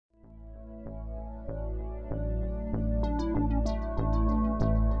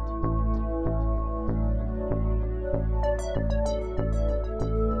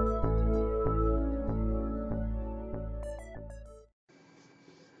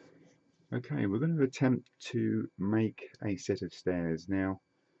Okay, we're going to attempt to make a set of stairs. Now,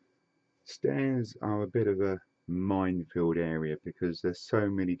 stairs are a bit of a minefield area because there's so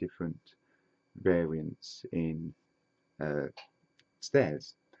many different variants in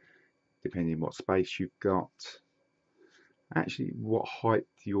stairs, depending on what space you've got, actually what height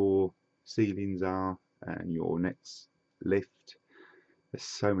your ceilings are, and your next lift. There's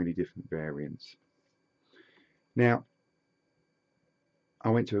so many different variants. Now, I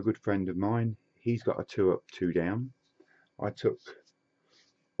went to a good friend of mine. He's got a 2 up, 2 down. I took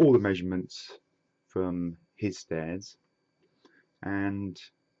all the measurements from his stairs, and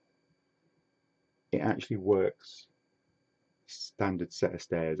it actually works. Standard set of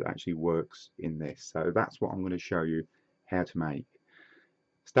stairs actually works in this, so that's what I'm going to show you how to make.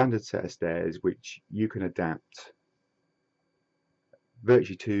 Standard set of stairs which you can adapt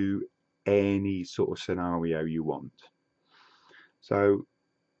virtually to any sort of scenario you want. So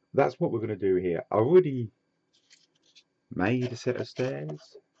that's what we're going to do here. I already made a set of stairs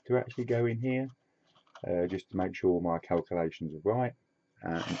to actually go in here, just to make sure my calculations are right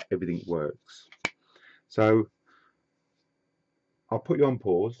and everything works. So I'll put you on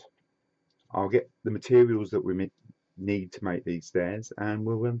pause. I'll get the materials that we need to make these stairs, and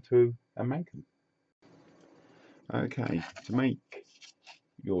we'll run through and make them. Okay, to make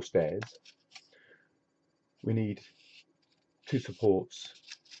your stairs, we need 2 supports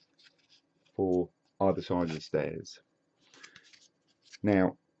for either side of the stairs.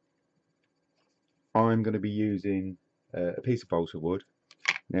 Now, I'm going to be using a piece of balsa wood.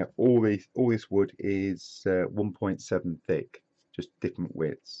 Now, all this wood is 1.7 thick, just different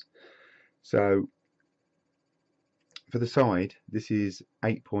widths. So for the side, this is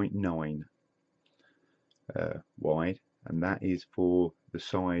 8.9 wide, and that is for the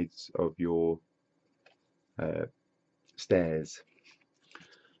sides of your stairs.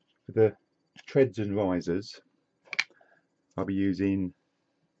 For the treads and risers, I'll be using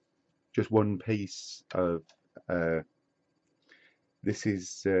just one piece of this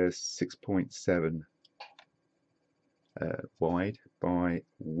is 6.7 wide by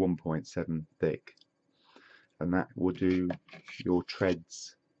 1.7 thick, and that will do your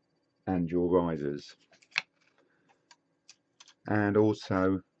treads and your risers. And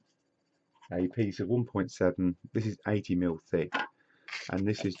also a piece of 1.7, this is 80mm thick, and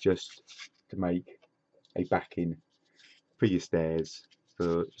this is just to make a backing for your stairs,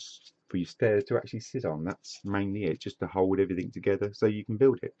 for your stairs to actually sit on. That's mainly it, just to hold everything together so you can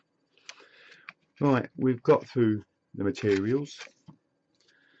build it. Right, we've got through the materials.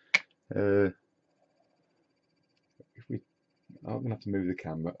 I'm going to have to move the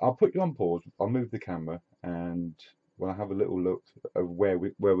camera. I'll put you on pause. I'll move the camera, and we'll have a little look of where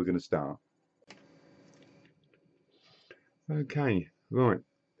we're going to start. Okay, right.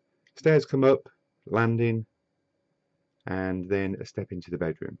 Stairs come up, landing, and then a step into the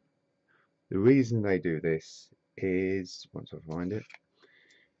bedroom. The reason they do this is, once I find it,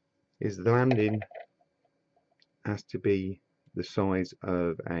 is the landing has to be the size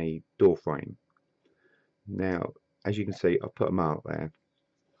of a door frame. Now, as you can see, I've put a mark there,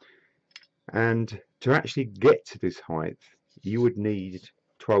 and to actually get to this height you would need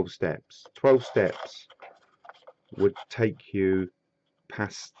 12 steps. 12 steps would take you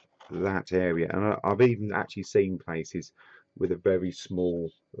past that area, and I've even actually seen places with a very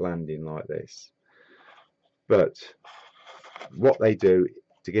small landing like this. But what they do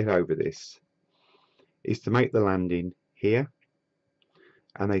to get over this is to make the landing here,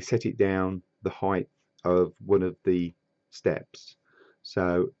 and they set it down the height of one of the steps,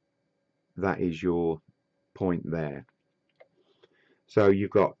 so that is your point there. So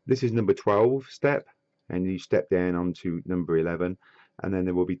you've got, this is number 12 step, and you step down onto number 11, and then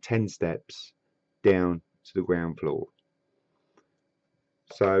there will be 10 steps down to the ground floor.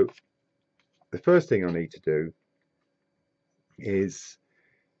 So the first thing I need to do is,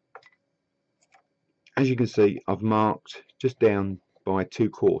 as you can see, I've marked just down by 2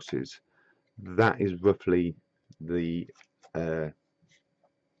 courses. That is roughly the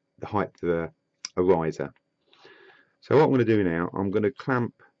height of a riser. So what I'm going to do now, I'm going to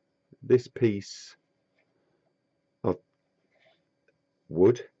clamp this piece of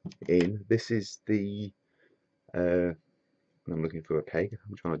wood in. This is the I'm looking for a peg.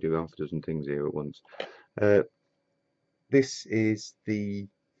 I'm trying to do half a dozen things here at once. This is the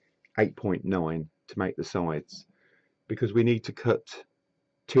 8.9 to make the sides, because we need to cut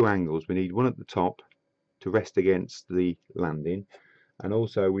 2 angles. We need one at the top to rest against the landing, and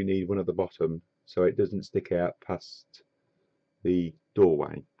also we need one at the bottom so it doesn't stick out past the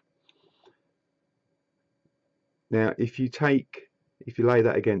doorway. Now if you take if you lay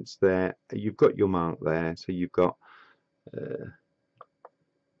that against there, you've got your mark there. So you've got,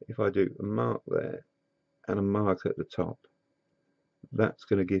 if I do a mark there and a mark at the top, that's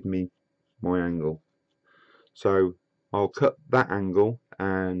going to give me my angle. So I'll cut that angle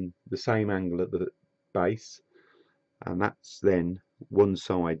and the same angle at the base, and that's then one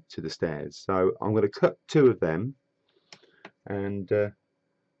side to the stairs. So I'm going to cut two of them, and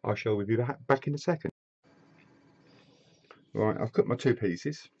I shall be back in a second. Right, I've cut my two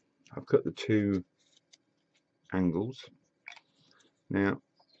pieces. I've cut the two angles. Now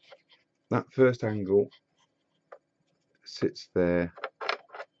that first angle sits there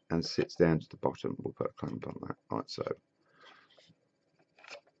and sits down to the bottom. We'll put a clamp on that, like so.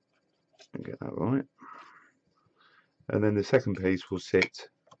 And get that right. And then the second piece will sit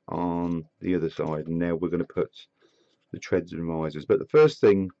on the other side, and now we're going to put the treads and risers. But the first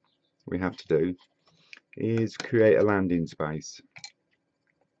thing we have to do is create a landing space.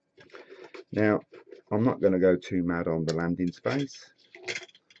 Now I'm not going to go too mad on the landing space,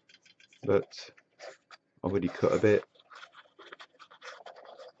 but I've already cut a bit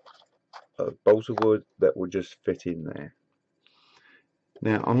of balsa wood that will just fit in there.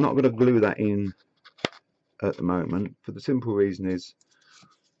 Now I'm not going to glue that in at the moment, for the simple reason is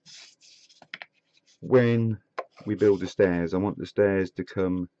when we build the stairs, I want the stairs to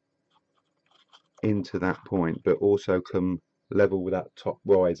come into that point but also come level with that top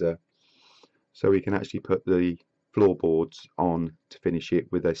riser, so we can actually put the floorboards on to finish it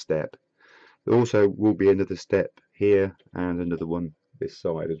with a step. There also will be another step here and another one this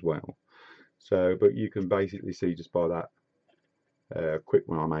side as well. So, but you can basically see just by that quick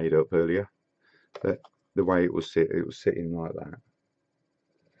one I made up earlier that the way it was sitting like that.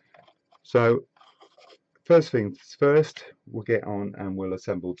 So first things first, we'll get on and we'll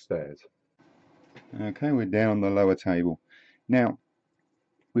assemble the stairs. Okay, we're down on the lower table. Now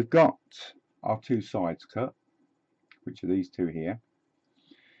we've got our two sides cut, which are these two here.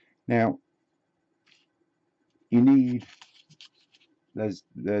 Now you need, there's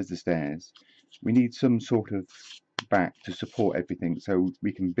the stairs. We need some sort of back to support everything so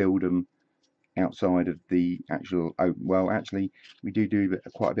we can build them outside of the actual, oh well, actually we do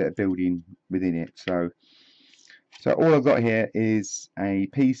quite a bit of building within it. So all I've got here is a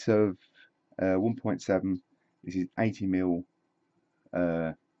piece of 1.7. This is 80mm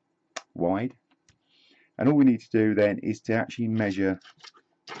wide, and all we need to do then is to actually measure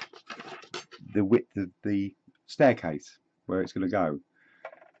the width of the staircase where it's going to go.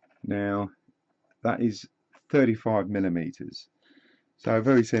 Now that is 35mm. So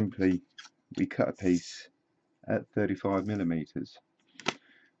very simply, we cut a piece at 35mm.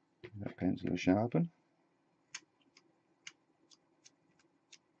 That pencil will sharpen.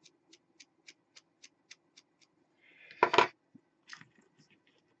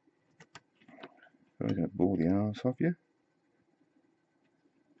 I'm going to bore the arse off you.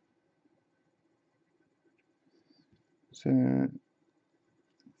 So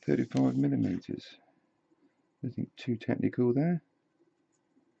 35mm. Nothing too technical there.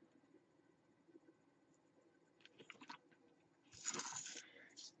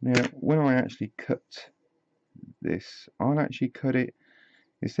 Now when I actually cut this, I'll actually cut it,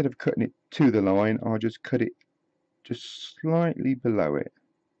 instead of cutting it to the line, I'll just cut it just slightly below it.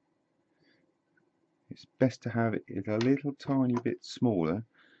 It's best to have it a little tiny bit smaller.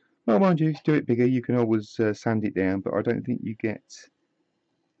 Well, mind you, if you do it bigger, you can always sand it down, but I don't think you get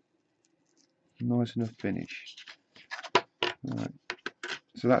a nice enough finish. Right.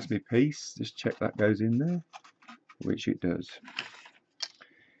 So that's my piece. Just check that goes in there, which it does.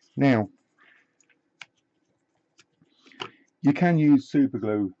 Now, you can use super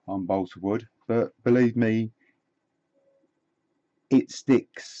glue on balsa wood, but believe me, it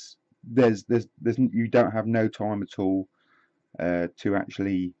sticks. You don't have no time at all to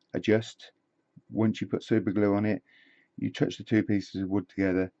actually adjust. Once you put super glue on it, you touch the two pieces of wood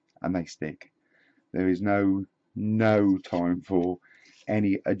together and they stick. There is no time for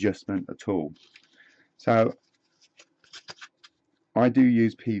any adjustment at all. So I do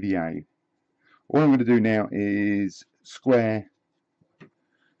use PVA. All I'm going to do now is square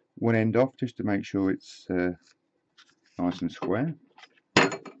one end off just to make sure it's nice and square.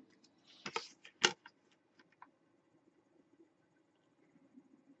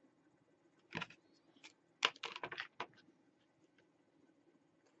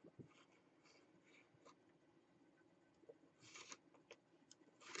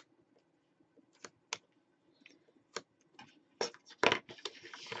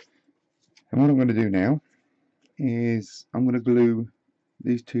 And what I'm going to do now is I'm going to glue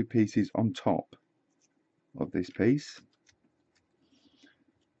these two pieces on top of this piece.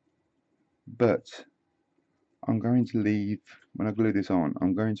 but I'm going to leave, when I glue this on,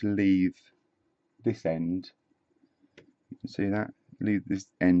 I'm going to leave this end, you can see that, leave this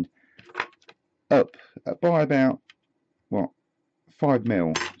end up by about, what,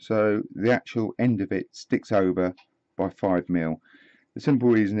 5mm, so the actual end of it sticks over by 5mm. The simple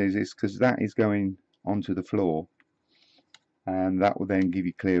reason is because that is going onto the floor, and that will then give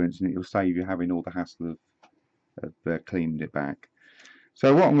you clearance, and it will save you having all the hassle of cleaning it back.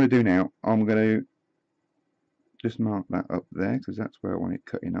 So what I'm going to do now, I'm going to just mark that up there because that's where I want it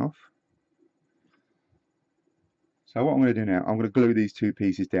cutting off. So what I'm going to do now, I'm going to glue these two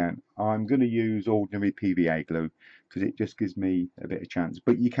pieces down. I'm going to use ordinary PVA glue because it just gives me a bit of chance,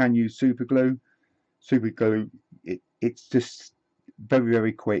 but you can use super glue. Super glue, it's just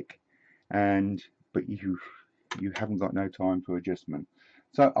very quick, but you haven't got no time for adjustment.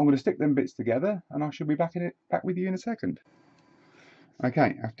 So I'm going to stick them bits together, and I shall be back with you in a second.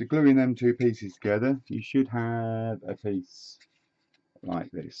 Okay, after gluing them two pieces together, you should have a piece like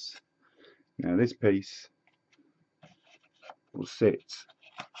this. Now this piece will sit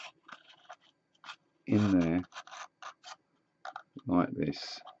in there like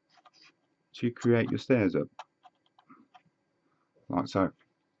this to create your stairs up, like so.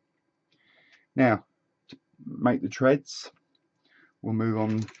 Now, to make the treads, we'll move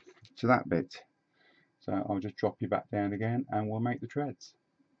on to that bit. So I'll just drop you back down again and we'll make the treads.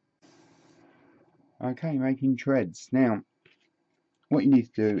 Okay, making treads. Now, what you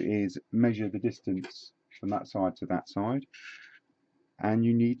need to do is measure the distance from that side to that side, and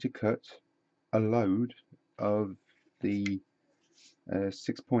you need to cut a load of the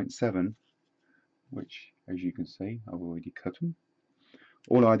 6.7, which, as you can see, I've already cut them.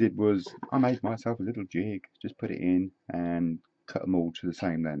 All I did was I made myself a little jig, just put it in and cut them all to the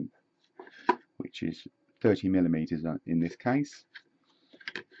same length, which is 30mm in this case.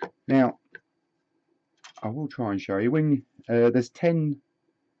 Now, I will try and show you. When there's 10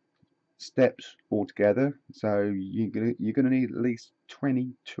 steps altogether, so you're gonna need at least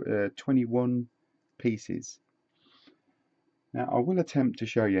 21 pieces. Now, I will attempt to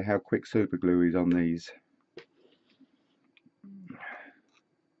show you how quick super glue is on these.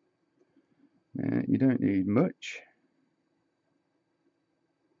 You don't need much,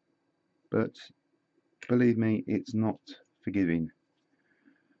 but believe me, it's not forgiving.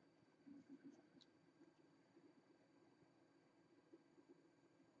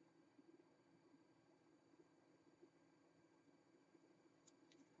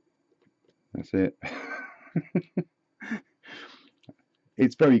 That's it.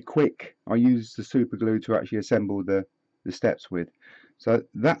 It's very quick. I use the super glue to actually assemble the steps with. So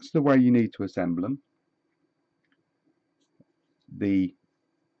that's the way you need to assemble them. The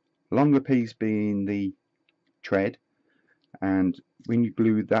longer piece being the tread, and when you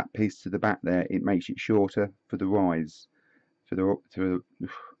glue that piece to the back there, it makes it shorter for the rise, for the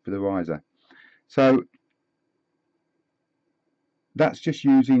riser. So that's just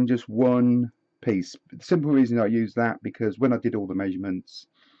using just one piece. The simple reason I use that, because when I did all the measurements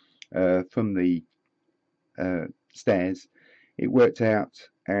from the stairs, it worked out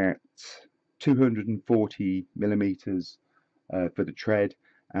at 240mm for the tread,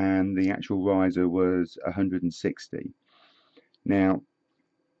 and the actual riser was 160. Now,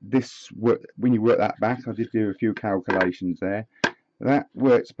 when you work that back, I did do a few calculations there. That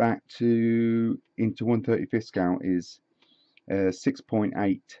works back to, into 1/35 scale, is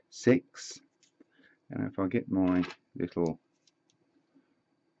 6.86. And if I get my little,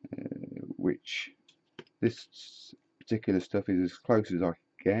 which this particular stuff is as close as I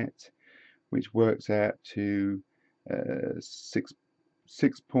get, which works out to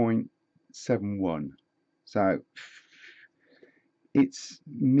 6.71. So it's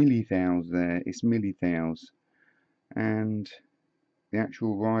millithous there, it's millithous. And the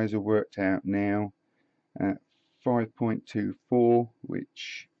actual riser worked out now at 5.24,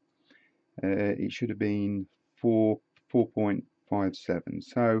 which it should have been 4.57.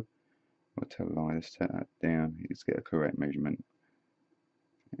 So I'll tell a lie, let's set that down, let's get a correct measurement.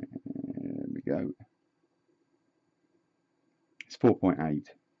 There we go. It's 4.8.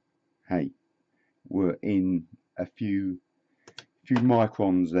 Hey, we're in a few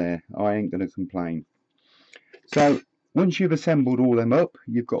microns there. I ain't gonna complain. So once you've assembled all them up,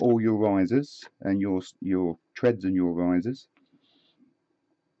 you've got all your risers and your treads and your risers.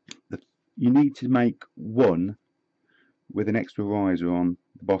 You need to make one with an extra riser on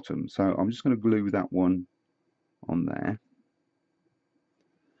the bottom. So I'm just going to glue that one on there.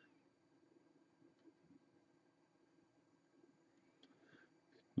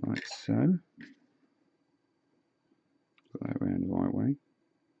 Like so. Put that around the right way.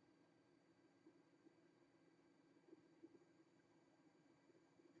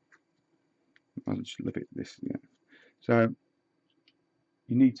 I'll just look at this. Yeah. So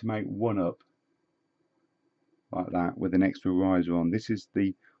you need to make one up like that with an extra riser on. This is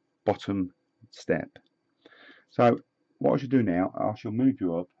the bottom step. So what I should do now, I shall move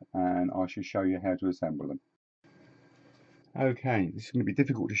you up and I shall show you how to assemble them. Okay, this is going to be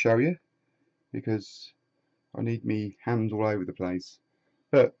difficult to show you because I need me hands all over the place.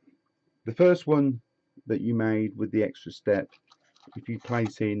 But the first one that you made with the extra step, if you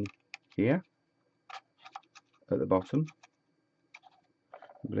place in here at the bottom,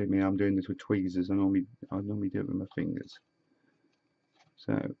 believe me, I'm doing this with tweezers. I normally do it with my fingers.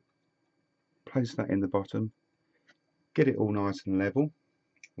 So place that in the bottom, get it all nice and level,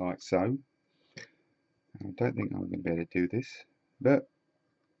 like so. I don't think I'm going to be able to do this, but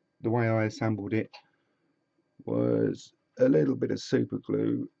the way I assembled it was a little bit of super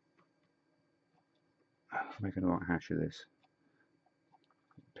glue. I'm making a right hash of this.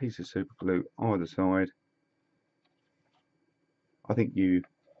 Piece of super glue either side. I think you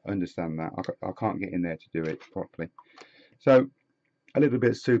understand that. I can't get in there to do it properly. So a little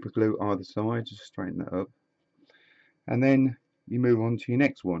bit of super glue either side, just straighten that up. And then you move on to your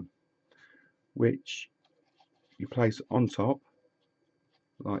next one, which you place on top,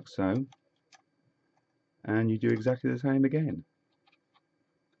 like so. And you do exactly the same again.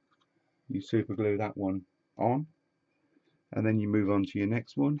 You super glue that one on, and then you move on to your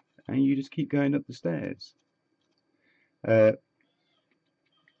next one, and you just keep going up the stairs.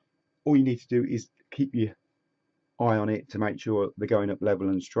 All you need to do is keep your eye on it to make sure they're going up level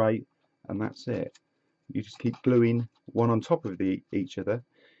and straight, and that's it. You just keep gluing one on top of each other.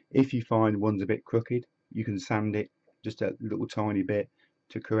 If you find one's a bit crooked, you can sand it just a little tiny bit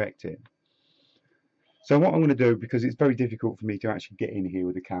to correct it. So what I'm going to do, because it's very difficult for me to actually get in here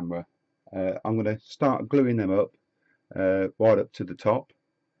with the camera, I'm going to start gluing them up right up to the top,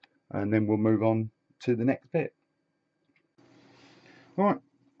 and then we'll move on to the next bit. Right,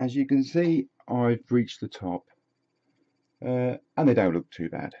 as you can see, I've reached the top, and they don't look too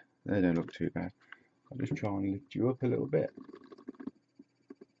bad. They don't look too bad. I'll just try and lift you up a little bit.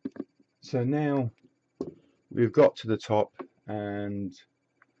 So now we've got to the top, and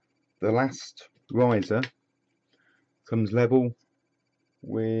the last riser comes level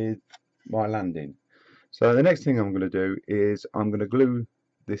with my landing. So the next thing I'm going to do is I'm going to glue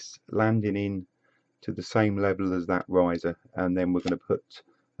this landing in to the same level as that riser, and then we're going to put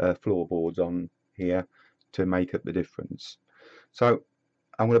floorboards on here to make up the difference. So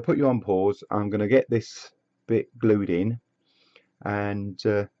I'm going to put you on pause. I'm going to get this bit glued in, and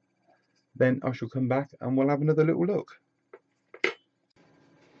then I shall come back and we'll have another little look.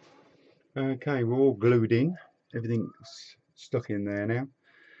 Okay, we're all glued in. Everything's stuck in there now.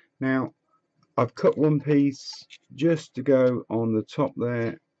 Now I've cut one piece just to go on the top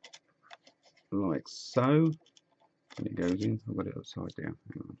there, like so. And it goes in. I've got it upside down.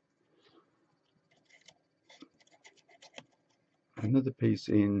 Hang on. Another piece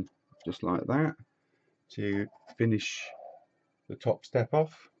in just like that to finish the top step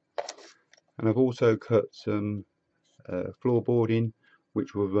off. And I've also cut some floorboarding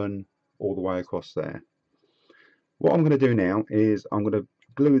which will run all the way across there. What I'm going to do now is I'm going to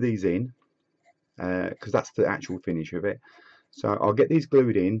glue these in because that's the actual finish of it. So I'll get these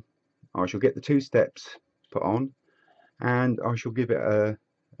glued in, I shall get the two steps put on, and I shall give it a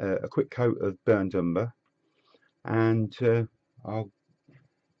quick coat of burnt umber, and I'll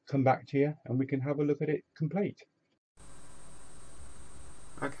come back to you and we can have a look at it complete.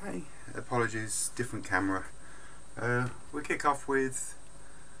 Okay, apologies, different camera. We'll kick off with,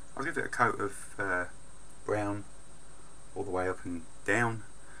 I'll give it a coat of brown all the way up and down.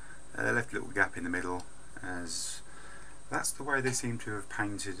 Left a little gap in the middle, as that's the way they seem to have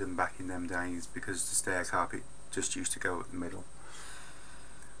painted them back in them days, because the stair carpet just used to go up the middle.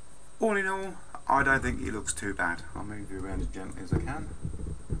 All in all, I don't think it looks too bad. I'll move you around as gently as I can,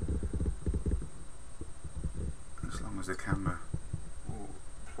 as long as the camera will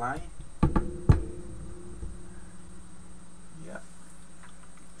play. Yeah,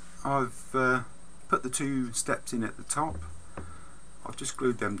 I've put the two steps in at the top. I've just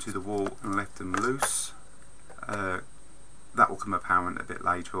glued them to the wall and left them loose. That will come apparent a bit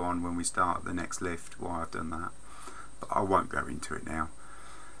later on when we start the next lift why I've done that, but I won't go into it now.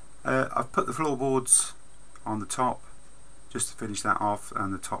 I've put the floorboards on the top just to finish that off,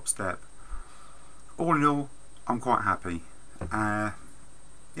 and the top step. All in all, I'm quite happy. Yeah,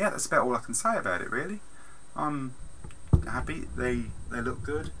 that's about all I can say about it really. I'm happy, they look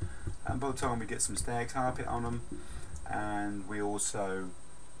good, and by the time we get some stair carpet on them, and we also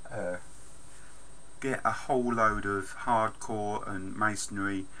get a whole load of hardcore and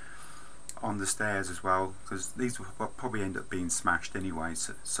masonry on the stairs as well, because these will probably end up being smashed anyway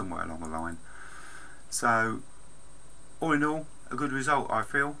somewhere along the line. So all in all, a good result, I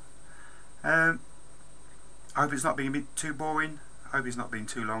feel. I hope it's not being a bit too boring. I hope it's not been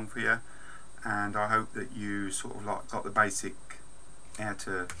too long for you, and I hope that you sort of like got the basic how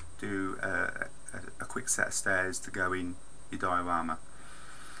to do a quick set of stairs to go in your diorama.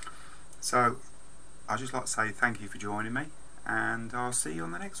 So I'd just like to say thank you for joining me, and I'll see you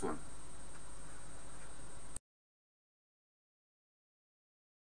on the next one.